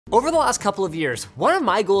Over the last couple of years, one of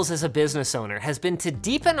my goals as a business owner has been to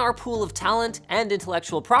deepen our pool of talent and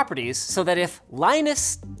intellectual properties so that if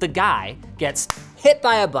Linus, the guy, gets hit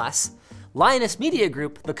by a bus, Linus Media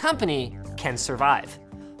Group, the company, can survive.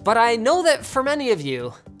 But I know that for many of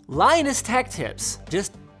you, Linus Tech Tips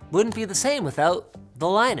just wouldn't be the same without the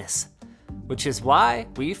Linus, which is why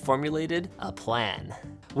we formulated a plan.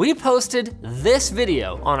 We posted this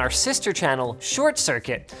video on our sister channel, Short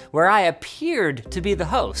Circuit, where I appeared to be the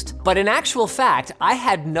host, but in actual fact, I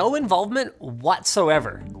had no involvement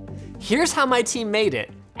whatsoever. Here's how my team made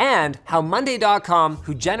it, and how Monday.com,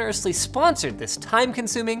 who generously sponsored this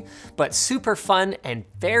time-consuming, but super fun and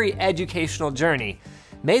very educational journey,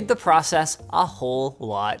 made the process a whole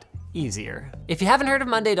lot easier. If you haven't heard of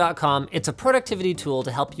Monday.com, it's a productivity tool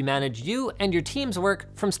to help you manage you and your team's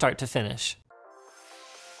work from start to finish.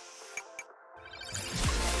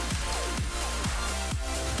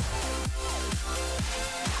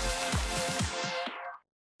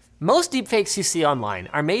 Most deepfakes you see online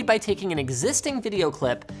are made by taking an existing video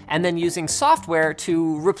clip and then using software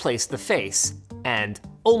to replace the face, and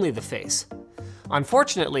only the face.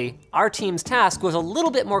 Unfortunately, our team's task was a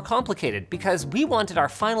little bit more complicated because we wanted our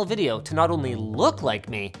final video to not only look like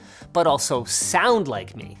me, but also sound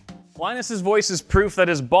like me. Linus's voice is proof that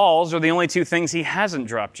his balls are the only two things he hasn't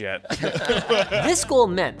dropped yet. This goal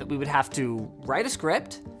meant that we would have to write a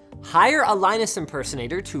script, hire a Linus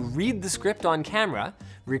impersonator to read the script on camera,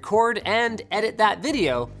 record and edit that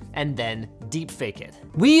video, and then deepfake it.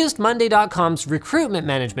 We used Monday.com's recruitment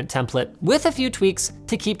management template with a few tweaks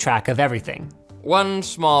to keep track of everything. One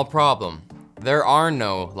small problem. There are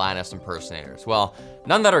no Linus impersonators. Well,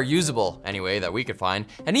 none that are usable anyway that we could find.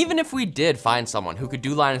 And even if we did find someone who could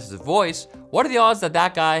do Linus's voice, what are the odds that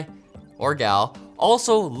that guy or gal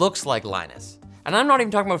also looks like Linus? And I'm not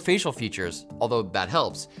even talking about facial features, although that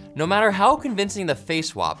helps. No matter how convincing the face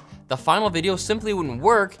swap, the final video simply wouldn't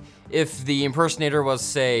work if the impersonator was,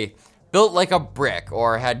 say, built like a brick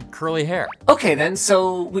or had curly hair. Okay then,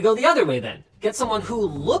 so we go the other way then. Get someone who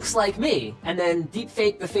looks like me and then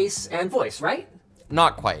deepfake the face and voice, right?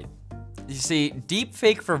 Not quite. You see,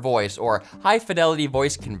 deepfake for voice or high fidelity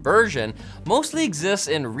voice conversion mostly exists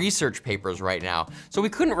in research papers right now. So we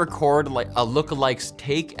couldn't record like a lookalike's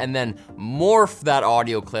take and then morph that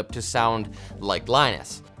audio clip to sound like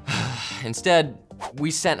Linus. Instead,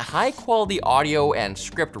 we sent high quality audio and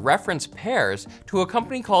script reference pairs to a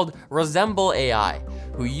company called Resemble AI,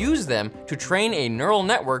 who used them to train a neural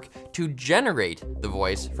network to generate the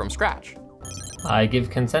voice from scratch. I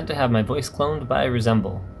give consent to have my voice cloned by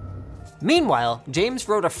Resemble. Meanwhile, James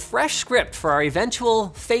wrote a fresh script for our eventual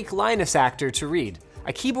fake Linus actor to read,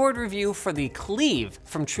 a keyboard review for the Cleave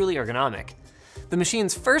from Truly Ergonomic. The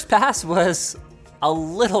machine's first pass was a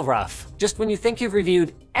little rough. Just when you think you've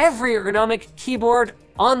reviewed every ergonomic keyboard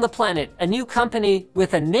on the planet, a new company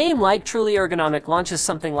with a name like Truly Ergonomic launches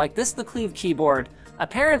something like this, the Cleave keyboard,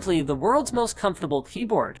 apparently the world's most comfortable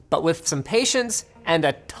keyboard. But with some patience and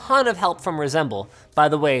a ton of help from Resemble, by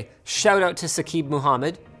the way, shout out to Saqib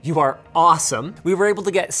Muhammad, you are awesome. We were able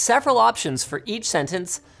to get several options for each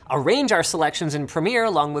sentence, arrange our selections in Premiere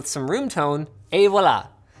along with some room tone, et voila.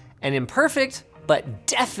 An imperfect, but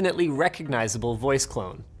definitely recognizable voice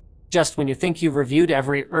clone. Just when you think you've reviewed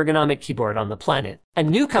every ergonomic keyboard on the planet, a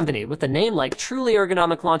new company with a name like Truly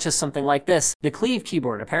Ergonomic launches something like this, the Cleave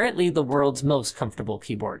keyboard, apparently the world's most comfortable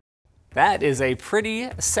keyboard. That is a pretty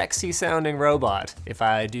sexy sounding robot, if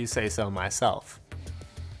I do say so myself.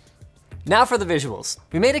 Now for the visuals.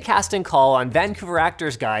 We made a casting call on Vancouver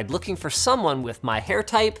Actors Guide looking for someone with my hair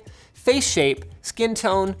type, face shape, skin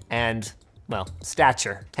tone, and, well,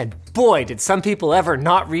 stature. And boy, did some people ever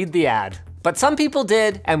not read the ad. But some people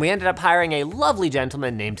did, and we ended up hiring a lovely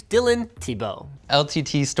gentleman named Dylan Thibault.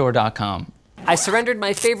 LTTstore.com. I surrendered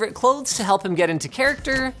my favorite clothes to help him get into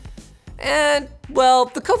character, and, well,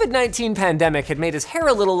 the COVID-19 pandemic had made his hair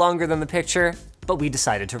a little longer than the picture, but we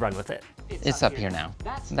decided to run with it. It's up here now.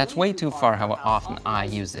 That's way too far how often I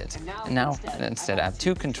use it. And now, instead, I have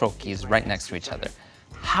two control keys right next to each other.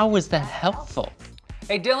 How is that helpful?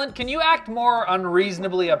 Hey Dylan, can you act more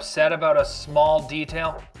unreasonably upset about a small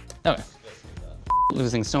detail? Okay.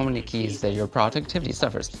 Losing so many keys that your productivity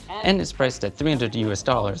suffers. And it's priced at $300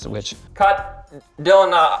 US, which... Cut.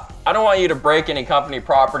 Dylan, I don't want you to break any company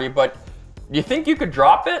property, but do you think you could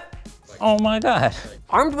drop it? Oh my God.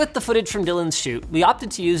 Armed with the footage from Dylan's shoot, we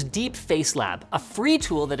opted to use Deep Face Lab, a free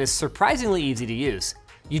tool that is surprisingly easy to use.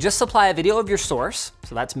 You just supply a video of your source,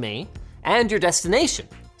 so that's me, and your destination,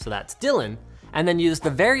 so that's Dylan, and then use the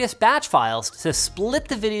various batch files to split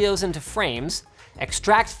the videos into frames,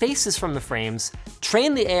 extract faces from the frames,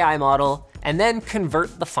 train the AI model, and then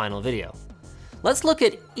convert the final video. Let's look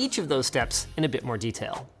at each of those steps in a bit more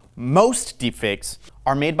detail. Most deepfakes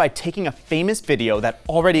are made by taking a famous video that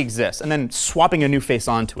already exists and then swapping a new face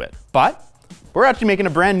onto it. But we're actually making a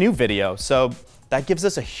brand new video, so that gives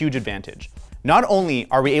us a huge advantage. Not only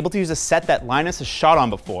are we able to use a set that Linus has shot on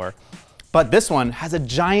before, but this one has a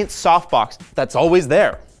giant softbox that's always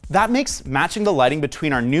there. That makes matching the lighting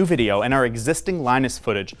between our new video and our existing Linus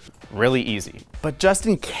footage really easy. But just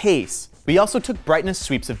in case, we also took brightness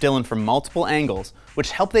sweeps of Dylan from multiple angles,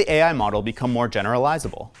 which helped the AI model become more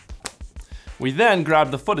generalizable. We then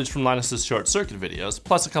grabbed the footage from Linus's short circuit videos,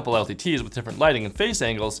 plus a couple LTTs with different lighting and face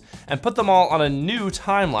angles, and put them all on a new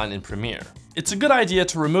timeline in Premiere. It's a good idea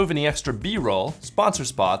to remove any extra B-roll, sponsor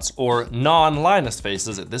spots, or non-Linus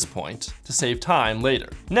faces at this point, to save time later.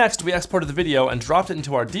 Next, we exported the video and dropped it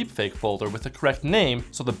into our deepfake folder with the correct name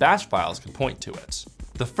so the batch files could point to it.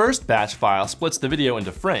 The first batch file splits the video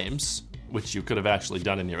into frames, which you could have actually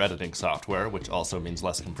done in your editing software, which also means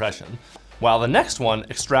less compression, while the next one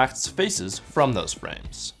extracts faces from those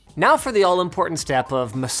frames. Now for the all-important step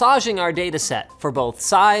of massaging our data set for both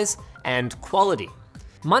size and quality.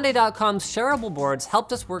 Monday.com's shareable boards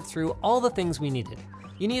helped us work through all the things we needed.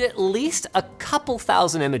 You need at least a couple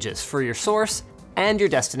thousand images for your source and your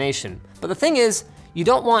destination. But the thing is, you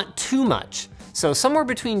don't want too much. So somewhere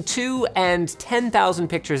between 2 and 10,000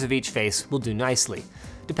 pictures of each face will do nicely,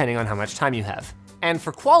 depending on how much time you have. And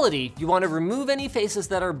for quality, you want to remove any faces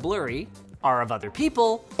that are blurry, are of other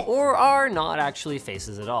people, or are not actually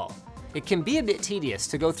faces at all. It can be a bit tedious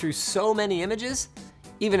to go through so many images,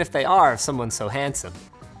 even if they are of someone so handsome.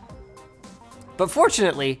 But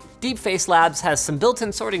fortunately, Deepface Labs has some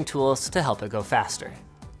built-in sorting tools to help it go faster.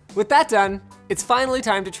 With that done, it's finally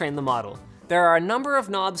time to train the model. There are a number of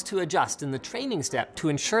knobs to adjust in the training step to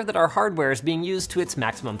ensure that our hardware is being used to its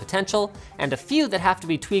maximum potential, and a few that have to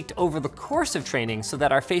be tweaked over the course of training so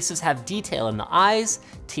that our faces have detail in the eyes,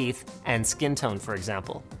 teeth, and skin tone, for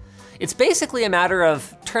example. It's basically a matter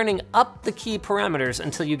of turning up the key parameters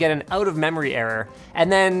until you get an out-of-memory error,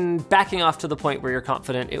 and then backing off to the point where you're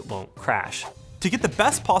confident it won't crash. To get the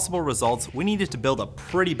best possible results, we needed to build a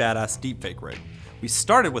pretty badass deepfake rig. We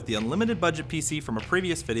started with the unlimited budget PC from a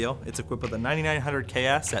previous video. It's equipped with a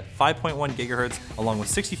 9900KS at 5.1 GHz along with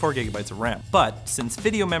 64 GB of RAM. But since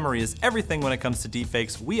video memory is everything when it comes to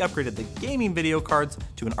deepfakes, we upgraded the gaming video cards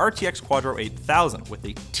to an RTX Quadro 8000 with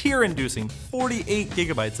a tear-inducing 48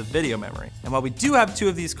 GB of video memory. And while we do have 2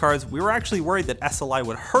 of these cards, we were actually worried that SLI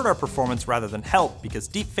would hurt our performance rather than help because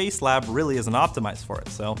Deepface Lab really isn't optimized for it.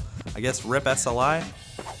 So I guess rip SLI.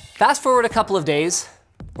 Fast forward a couple of days,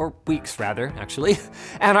 or weeks rather, actually,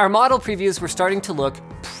 and our model previews were starting to look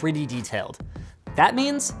pretty detailed. That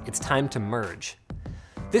means it's time to merge.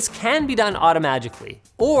 This can be done automatically,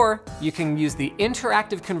 or you can use the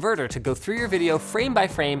interactive converter to go through your video frame by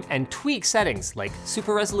frame and tweak settings like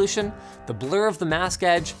super resolution, the blur of the mask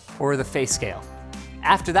edge, or the face scale.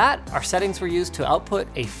 After that, our settings were used to output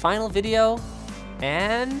a final video,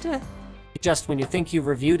 and just when you think you've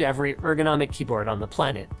reviewed every ergonomic keyboard on the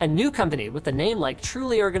planet, a new company with a name like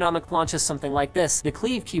Truly Ergonomic launches something like this, the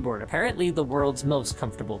Cleave keyboard, apparently the world's most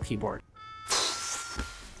comfortable keyboard.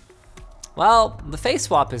 Well, the face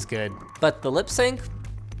swap is good, but the lip sync,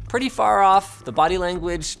 pretty far off, the body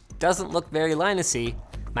language doesn't look very Linus-y,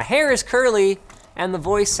 my hair is curly, and the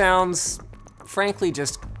voice sounds, frankly,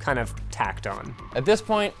 just kind of tacked on. At this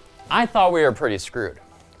point, I thought we were pretty screwed.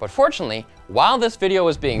 But fortunately, while this video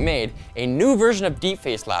was being made, a new version of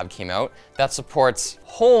Deepface Lab came out that supports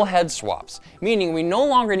whole head swaps, meaning we no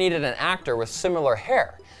longer needed an actor with similar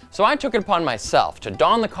hair. So I took it upon myself to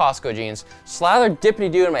don the Costco jeans, slather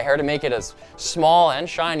dippity-doo in my hair to make it as small and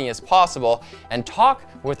shiny as possible, and talk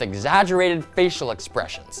with exaggerated facial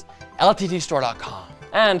expressions. LTTstore.com.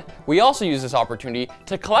 And we also use this opportunity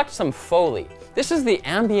to collect some Foley. This is the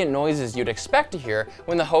ambient noises you'd expect to hear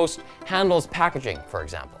when the host handles packaging, for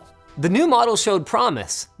example. The new model showed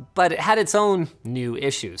promise, but it had its own new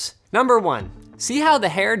issues. Number 1, see how the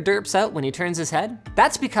hair derps out when he turns his head?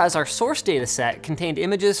 That's because our source data set contained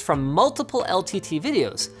images from multiple LTT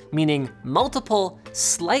videos, meaning multiple,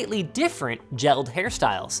 slightly different gelled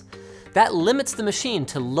hairstyles. That limits the machine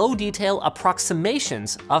to low detail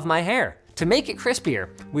approximations of my hair. To make it crispier,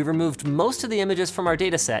 we removed most of the images from our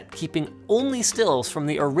dataset, keeping only stills from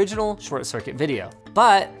the original short circuit video.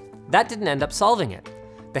 But that didn't end up solving it.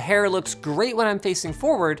 The hair looks great when I'm facing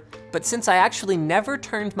forward, but since I actually never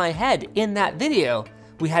turned my head in that video,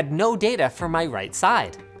 we had no data for my right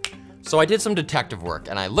side. So I did some detective work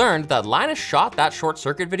and I learned that Linus shot that short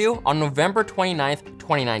circuit video on November 29th,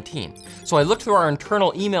 2019. So I looked through our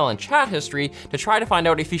internal email and chat history to try to find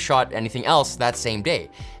out if he shot anything else that same day.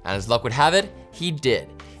 And as luck would have it, he did.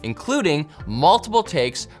 including multiple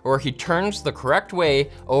takes where he turns the correct way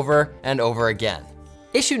over and over again.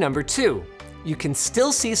 Issue number 2. You can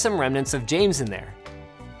still see some remnants of James in there.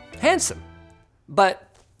 Handsome, but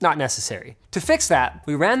not necessary. To fix that,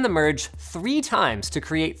 we ran the merge 3 times to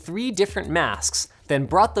create 3 different masks, then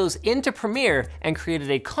brought those into Premiere and created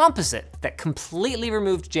a composite that completely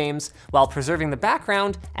removed James while preserving the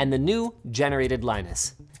background and the new generated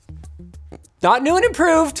Linus. Not new and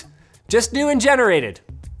improved, just new and generated.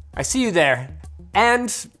 I see you there.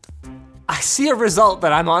 And I see a result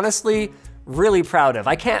that I'm honestly really proud of.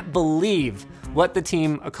 I can't believe what the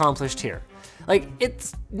team accomplished here. Like,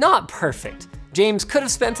 it's not perfect. James could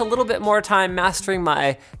have spent a little bit more time mastering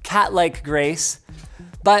my cat-like grace,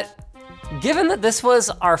 but given that this was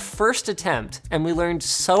our first attempt and we learned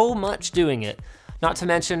so much doing it, not to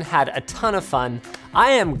mention had a ton of fun,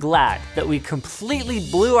 I am glad that we completely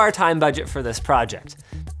blew our time budget for this project.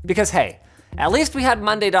 Because hey, at least we had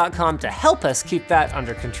Monday.com to help us keep that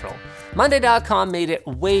under control. Monday.com made it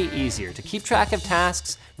way easier to keep track of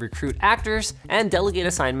tasks, recruit actors, and delegate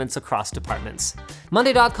assignments across departments.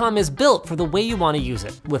 Monday.com is built for the way you want to use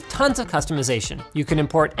it, with tons of customization. You can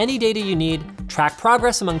import any data you need, track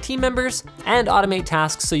progress among team members, and automate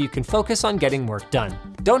tasks so you can focus on getting work done.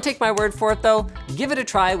 Don't take my word for it though, give it a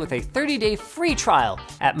try with a 30-day free trial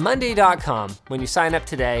at Monday.com when you sign up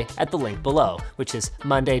today at the link below, which is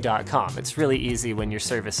Monday.com. It's really easy when your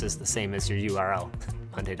service is the same as your URL.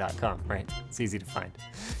 Monday.com, right? It's easy to find.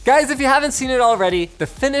 Guys, if you haven't seen it already, the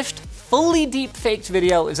finished, fully deep-faked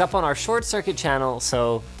video is up on our Short Circuit channel,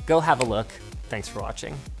 so go have a look. Thanks for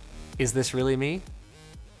watching. Is this really me?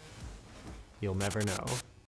 You'll never know.